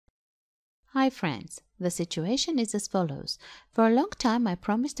Hi friends, the situation is as follows. For a long time I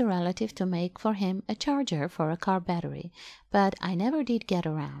promised a relative to make for him a charger for a car battery, but I never did get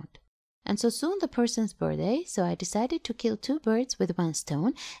around. And so soon the person's birthday, so I decided to kill two birds with one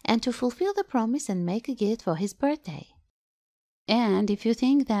stone and to fulfill the promise and make a gift for his birthday. And if you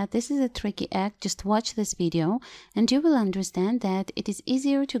think that this is a tricky act, just watch this video and you will understand that it is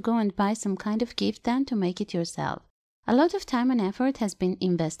easier to go and buy some kind of gift than to make it yourself. A lot of time and effort has been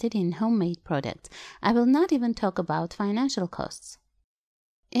invested in homemade products. I will not even talk about financial costs.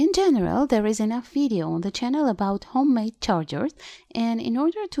 In general, there is enough video on the channel about homemade chargers, and in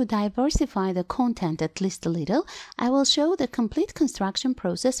order to diversify the content at least a little, I will show the complete construction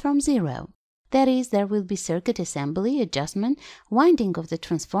process from zero. That is, there will be circuit assembly, adjustment, winding of the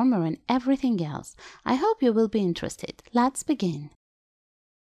transformer and everything else. I hope you will be interested. Let's begin.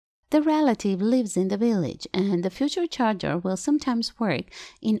 The relative lives in the village, and the future charger will sometimes work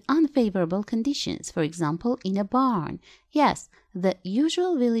in unfavorable conditions, for example, in a barn. Yes, the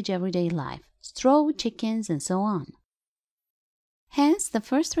usual village everyday life, straw, chickens, and so on. Hence, the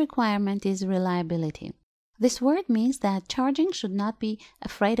first requirement is reliability. This word means that charging should not be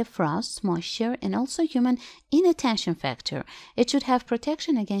afraid of frost, moisture, and also human inattention factor. It should have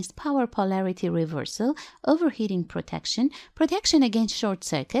protection against power polarity reversal, overheating protection, protection against short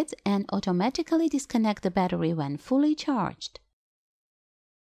circuits, and automatically disconnect the battery when fully charged.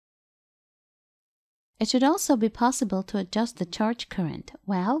 It should also be possible to adjust the charge current.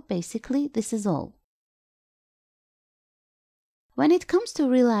 Well, basically, this is all. When it comes to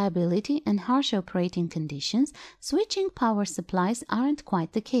reliability and harsh operating conditions, switching power supplies aren't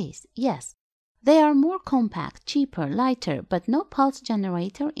quite the case. Yes, they are more compact, cheaper, lighter, but no pulse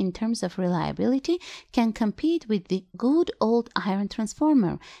generator in terms of reliability can compete with the good old iron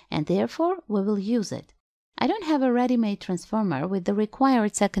transformer, and therefore we will use it. I don't have a ready-made transformer with the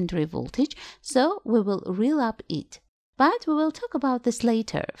required secondary voltage, so we will reel up it. But we will talk about this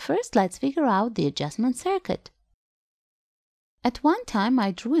later. First, let's figure out the adjustment circuit. At one time, I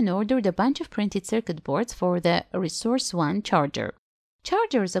drew and ordered a bunch of printed circuit boards for the Resource 1 charger.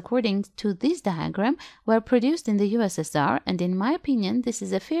 Chargers, according to this diagram, were produced in the USSR, and in my opinion, this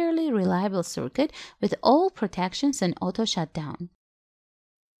is a fairly reliable circuit with all protections and auto shutdown.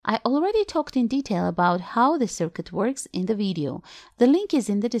 I already talked in detail about how the circuit works in the video. The link is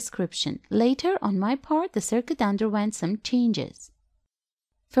in the description. Later, on my part, the circuit underwent some changes.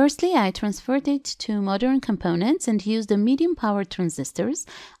 Firstly, I transferred it to modern components and used the medium power transistors,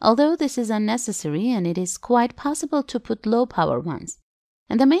 although this is unnecessary and it is quite possible to put low power ones.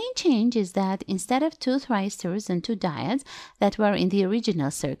 And the main change is that instead of 2 thyristors and 2 diodes that were in the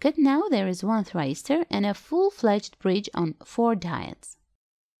original circuit, now there is 1 thyristor and a full-fledged bridge on 4 diodes.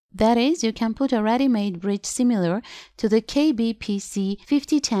 That is, you can put a ready-made bridge similar to the KB-PC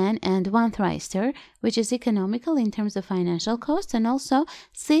 5010 and 1 thyristor, which is economical in terms of financial cost and also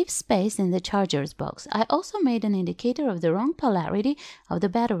saves space in the charger's box. I also made an indicator of the wrong polarity of the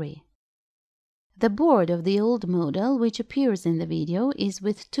battery. The board of the old model, which appears in the video, is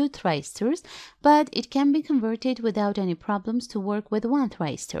with 2 thyristors, but it can be converted without any problems to work with 1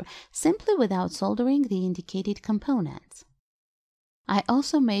 thyristor, simply without soldering the indicated components. I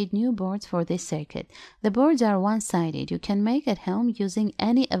also made new boards for this circuit. The boards are one-sided. You can make at home using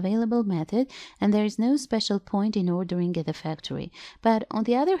any available method, and there is no special point in ordering at the factory. But on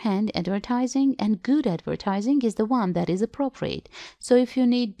the other hand, advertising, and good advertising, is the one that is appropriate. So if you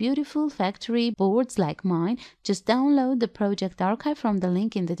need beautiful factory boards like mine, just download the project archive from the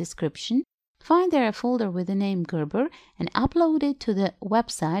link in the description. Find there a folder with the name Gerber and upload it to the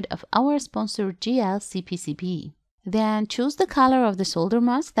website of our sponsor PCB. Then choose the color of the solder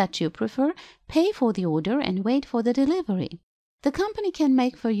mask that you prefer, pay for the order, and wait for the delivery. The company can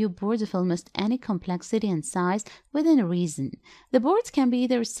make for you boards of almost any complexity and size within reason. The boards can be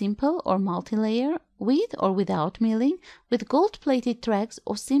either simple or multi-layer, with or without milling, with gold-plated tracks,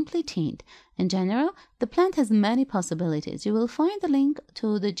 or simply tinted. In general, the plant has many possibilities. You will find the link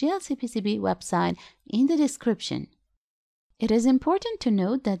to the PCB website in the description. It is important to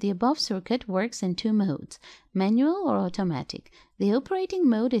note that the above circuit works in 2 modes, manual or automatic. The operating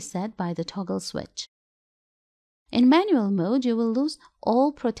mode is set by the toggle switch. In manual mode, you will lose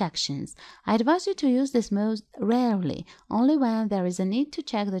all protections. I advise you to use this mode rarely, only when there is a need to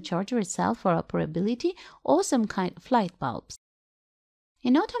check the charger itself for operability or some kind of light bulbs.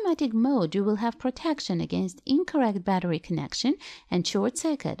 In automatic mode, you will have protection against incorrect battery connection and short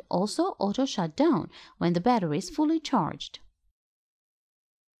circuit, also auto shutdown when the battery is fully charged.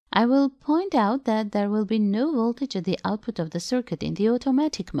 I will point out that there will be no voltage at the output of the circuit in the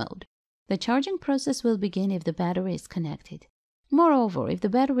automatic mode. The charging process will begin if the battery is connected. Moreover, if the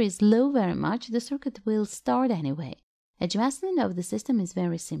battery is low very much, the circuit will start anyway. Adjustment of the system is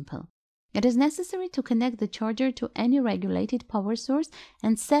very simple. It is necessary to connect the charger to any regulated power source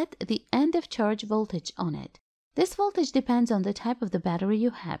and set the end of charge voltage on it. This voltage depends on the type of the battery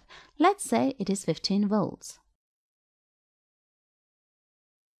you have. Let's say it is 15 volts.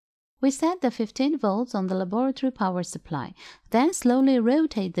 We set the 15 volts on the laboratory power supply, then slowly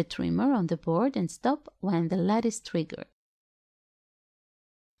rotate the trimmer on the board and stop when the LED is triggered.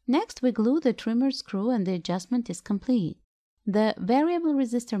 Next, we glue the trimmer screw and the adjustment is complete. The variable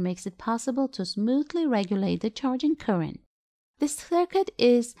resistor makes it possible to smoothly regulate the charging current. This circuit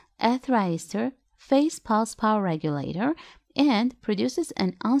is a thyristor phase pulse power regulator and produces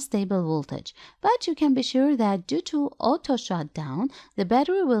an unstable voltage, but you can be sure that due to auto shutdown, the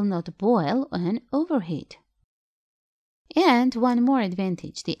battery will not boil and overheat. And one more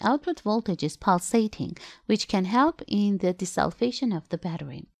advantage, the output voltage is pulsating, which can help in the desulfation of the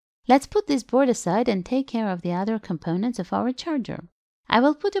battery. Let's put this board aside and take care of the other components of our charger. I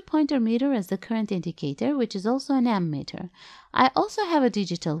will put a pointer meter as the current indicator, which is also an ammeter. I also have a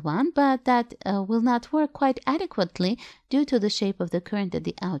digital one, but that will not work quite adequately due to the shape of the current at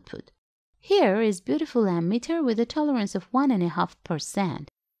the output. Here is beautiful ammeter with a tolerance of 1.5%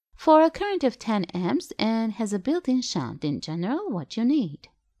 for a current of 10 amps and has a built-in shunt. In general, what you need.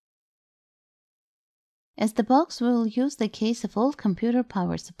 As the box, we will use the case of old computer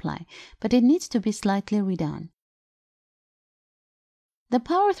power supply, but it needs to be slightly redone. The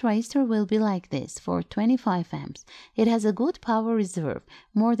power thyristor will be like this for 25 amps. It has a good power reserve,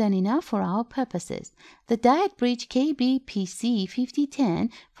 more than enough for our purposes. The diode bridge KB-PC5010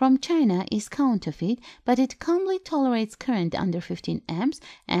 from China is counterfeit, but it calmly tolerates current under 15 amps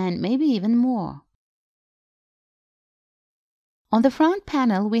and maybe even more. On the front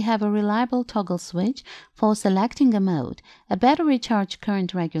panel, we have a reliable toggle switch for selecting a mode, a battery charge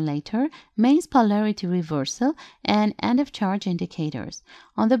current regulator, mains polarity reversal, and end of charge indicators.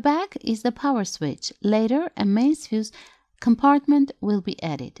 On the back is the power switch. Later, a mains fuse compartment will be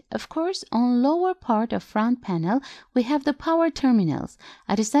added. Of course, on lower part of front panel, we have the power terminals.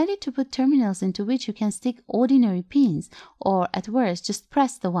 I decided to put terminals into which you can stick ordinary pins, or at worst, just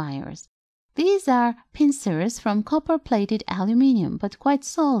press the wires. These are pincers from copper-plated aluminum, but quite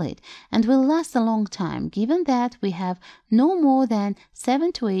solid and will last a long time, given that we have no more than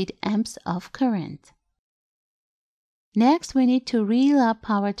 7 to 8 amps of current. Next, we need to reel up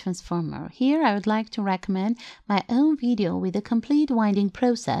power transformer. Here, I would like to recommend my own video with a complete winding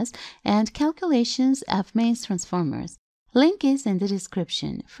process and calculations of mains transformers. Link is in the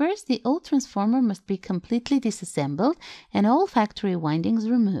description. First, the old transformer must be completely disassembled and all factory windings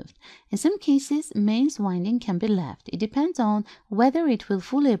removed. In some cases, mains winding can be left. It depends on whether it will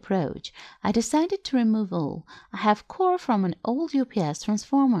fully approach. I decided to remove all. I have core from an old UPS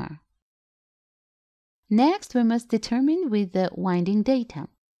transformer. Next, we must determine with the winding data.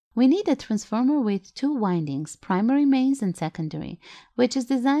 We need a transformer with 2 windings, primary mains and secondary, which is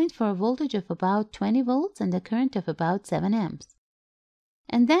designed for a voltage of about 20 volts and a current of about 7 amps.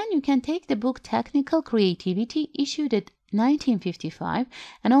 And then you can take the book Technical Creativity, issued at 1955,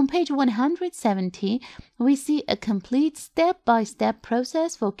 and on page 170 we see a complete step-by-step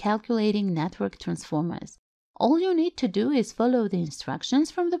process for calculating network transformers. All you need to do is follow the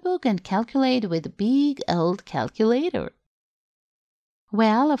instructions from the book and calculate with a big old calculator.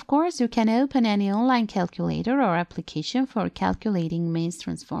 Well, of course, you can open any online calculator or application for calculating mains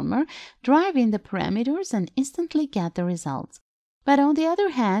transformer, drive in the parameters, and instantly get the results. But on the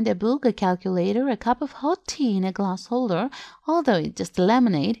other hand, a book, a calculator, a cup of hot tea in a glass holder, although it's just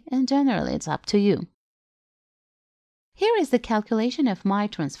lemonade, and generally it's up to you. Here is the calculation of my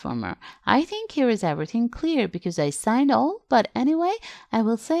transformer. I think here is everything clear because I signed all, but anyway, I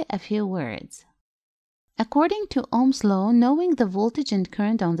will say a few words. According to Ohm's law, knowing the voltage and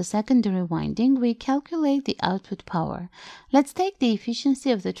current on the secondary winding, we calculate the output power. Let's take the efficiency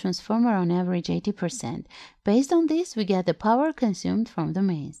of the transformer on average 80%. Based on this, we get the power consumed from the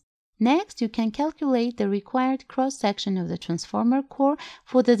mains. Next, you can calculate the required cross-section of the transformer core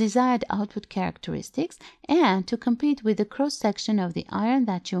for the desired output characteristics and to compete with the cross-section of the iron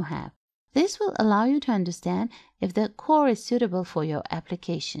that you have. This will allow you to understand if the core is suitable for your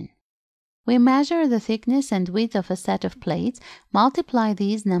application. We measure the thickness and width of a set of plates, multiply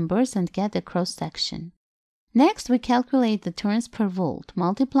these numbers and get the cross-section. Next, we calculate the turns per volt.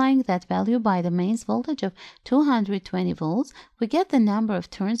 Multiplying that value by the mains voltage of 220 volts, we get the number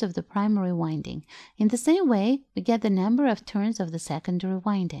of turns of the primary winding. In the same way, we get the number of turns of the secondary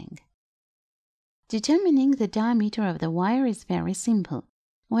winding. Determining the diameter of the wire is very simple.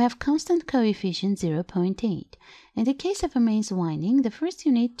 we have constant coefficient 0.8. In the case of a mains winding, the first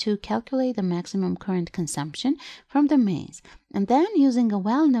you need to calculate the maximum current consumption from the mains, and then using a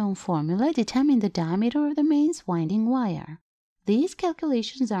well-known formula determine the diameter of the mains winding wire. These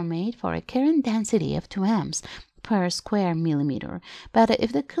calculations are made for a current density of 2 amps per square millimeter, but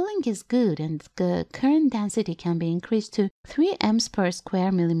if the cooling is good and the current density can be increased to 3 amps per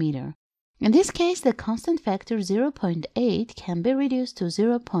square millimeter. In this case, the constant factor 0.8 can be reduced to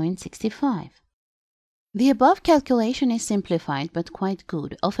 0.65. The above calculation is simplified but quite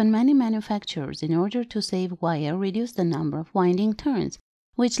good. Often many manufacturers, in order to save wire, reduce the number of winding turns,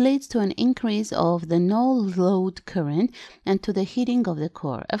 which leads to an increase of the no-load current and to the heating of the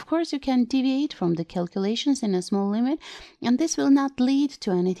core. Of course, you can deviate from the calculations in a small limit, and this will not lead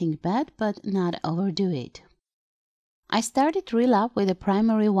to anything bad, but not overdo it. I started reel up with a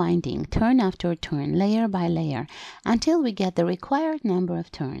primary winding, turn after turn, layer by layer, until we get the required number of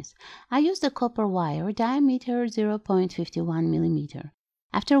turns. I used a copper wire, diameter 0.51 millimeter.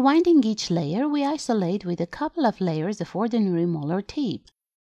 After winding each layer, we isolate with a couple of layers of ordinary molar tape.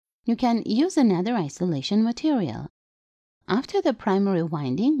 You can use another isolation material. After the primary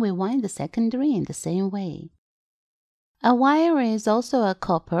winding, we wind the secondary in the same way. A wire is also a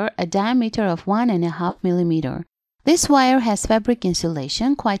copper, a diameter of 1.5 millimeter. This wire has fabric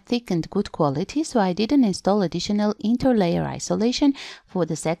insulation, quite thick and good quality, so I didn't install additional interlayer isolation for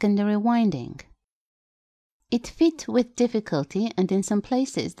the secondary winding. It fit with difficulty, and in some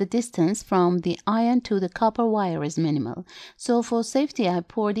places the distance from the iron to the copper wire is minimal, so for safety I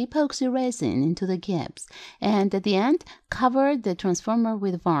poured epoxy resin into the gaps, and at the end covered the transformer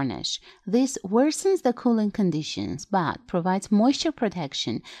with varnish. This worsens the cooling conditions, but provides moisture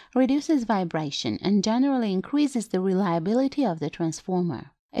protection, reduces vibration, and generally increases the reliability of the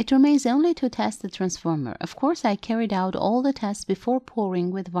transformer. It remains only to test the transformer. Of course, I carried out all the tests before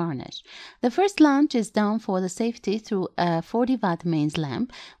pouring with varnish. The first launch is done for the safety through a 40-watt mains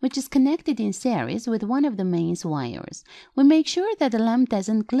lamp, which is connected in series with one of the mains wires. We make sure that the lamp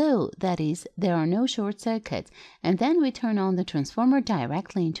doesn't glow, that is, there are no short circuits, and then we turn on the transformer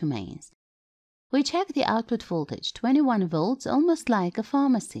directly into mains. We check the output voltage, 21 volts, almost like a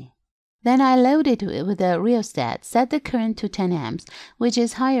pharmacy. Then I loaded it with a rheostat, set the current to 10 amps, which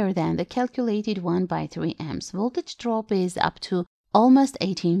is higher than the calculated 1 by 3 amps. Voltage drop is up to almost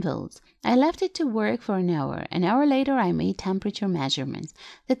 18 volts. I left it to work for an hour. An hour later, I made temperature measurements.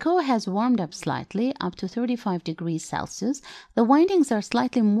 The core has warmed up slightly, up to 35 degrees Celsius. The windings are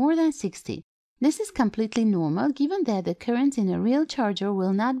slightly more than 60. This is completely normal, given that the current in a real charger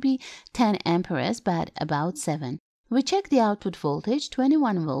will not be 10 amperes, but about 7. We check the output voltage,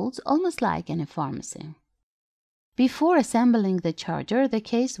 21 volts, almost like in a pharmacy. Before assembling the charger, the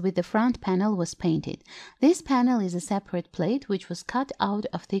case with the front panel was painted. This panel is a separate plate which was cut out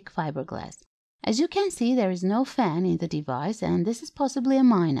of thick fiberglass. As you can see, there is no fan in the device, and this is possibly a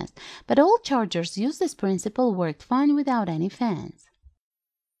minus, but all chargers use this principle worked fine without any fans.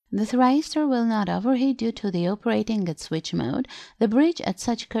 The thyristor will not overheat due to the operating at switch mode. The bridge at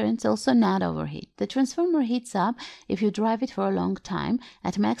such currents also not overheat. The transformer heats up if you drive it for a long time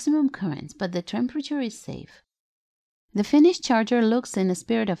at maximum currents, but the temperature is safe. The finished charger looks in the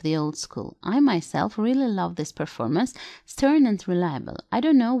spirit of the old school. I myself really love this performance, stern and reliable. I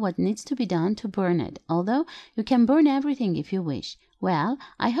don't know what needs to be done to burn it, although you can burn everything if you wish. Well,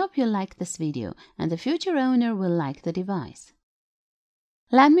 I hope you liked this video, and the future owner will like the device.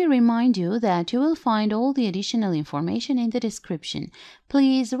 Let me remind you that you will find all the additional information in the description.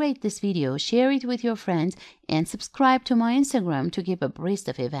 Please rate this video, share it with your friends, and subscribe to my Instagram to keep abreast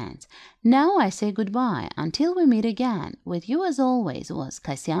of events. Now I say goodbye until we meet again. With you as always was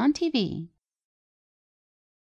Kasyan TV.